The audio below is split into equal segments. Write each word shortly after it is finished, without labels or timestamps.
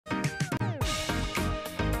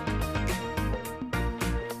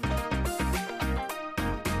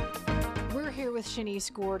with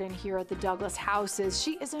Shanice Gordon here at the Douglas houses.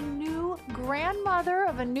 She is a new grandmother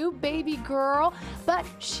of a new baby girl, but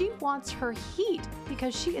she wants her heat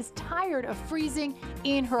because she is tired of freezing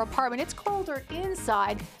in her apartment. It's colder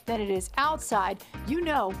inside than it is outside. You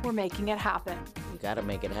know we're making it happen. You gotta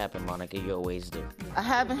make it happen, Monica. You always do. I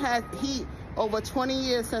haven't had heat over 20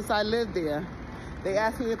 years since I lived there. They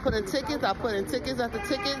asked me to put in tickets. I put in tickets after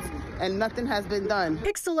tickets, and nothing has been done.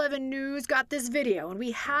 Pix 11 News got this video, and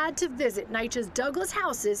we had to visit NYCHA's Douglas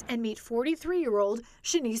houses and meet 43-year-old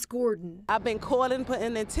Shanice Gordon. I've been calling,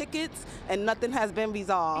 putting in tickets, and nothing has been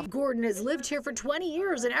resolved. Gordon has lived here for 20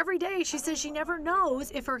 years, and every day she says she never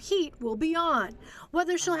knows if her heat will be on,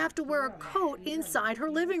 whether she'll have to wear a coat inside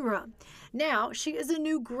her living room. Now she is a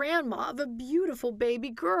new grandma of a beautiful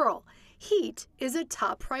baby girl. Heat is a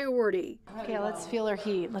top priority. Okay, let's feel her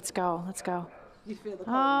heat. Let's go. Let's go. You feel the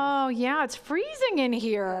cold? Oh, yeah, it's freezing in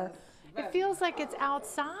here. It feels like it's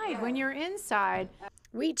outside when you're inside.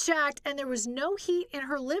 We checked, and there was no heat in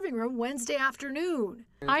her living room Wednesday afternoon.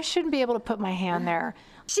 I shouldn't be able to put my hand there.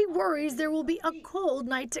 She worries there will be a cold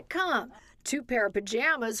night to come. 2 pair of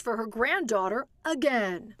pajamas for her granddaughter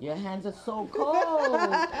again. Your hands are so cold.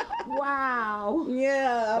 Wow.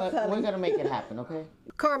 Yeah, But we're gonna make it happen, okay?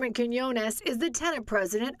 Carmen Quinones is the tenant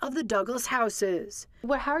president of the Douglas houses.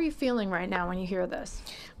 Well, how are you feeling right now when you hear this?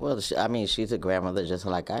 Well, I mean, she's a grandmother just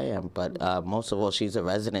like I am, but most of all, she's a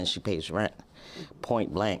resident. She pays rent,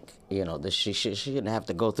 point blank. You know, she shouldn't have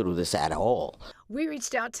to go through this at all. We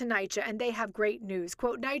reached out to NYCHA, and they have great news.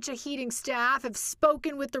 Quote, NYCHA heating staff have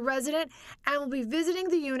spoken with the resident and will be visiting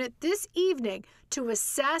the unit this evening to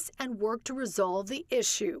assess and work to resolve the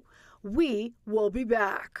issue. We will be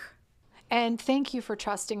back. And thank you for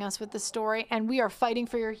trusting us with the story, and we are fighting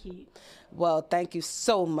for your heat. Well, thank you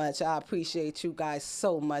so much. I appreciate you guys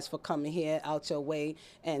so much for coming here out your way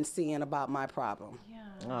and seeing about my problem. Yeah.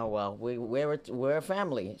 Oh, well, we're a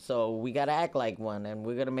family, so we got to act like one, and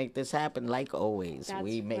we're going to make this happen like always. That's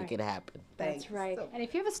we make right. it happen. That's right. And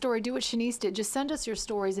if you have a story, do what Shanice did. Just send us your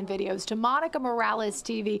stories and videos to Monica Morales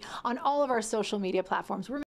TV on all of our social media platforms.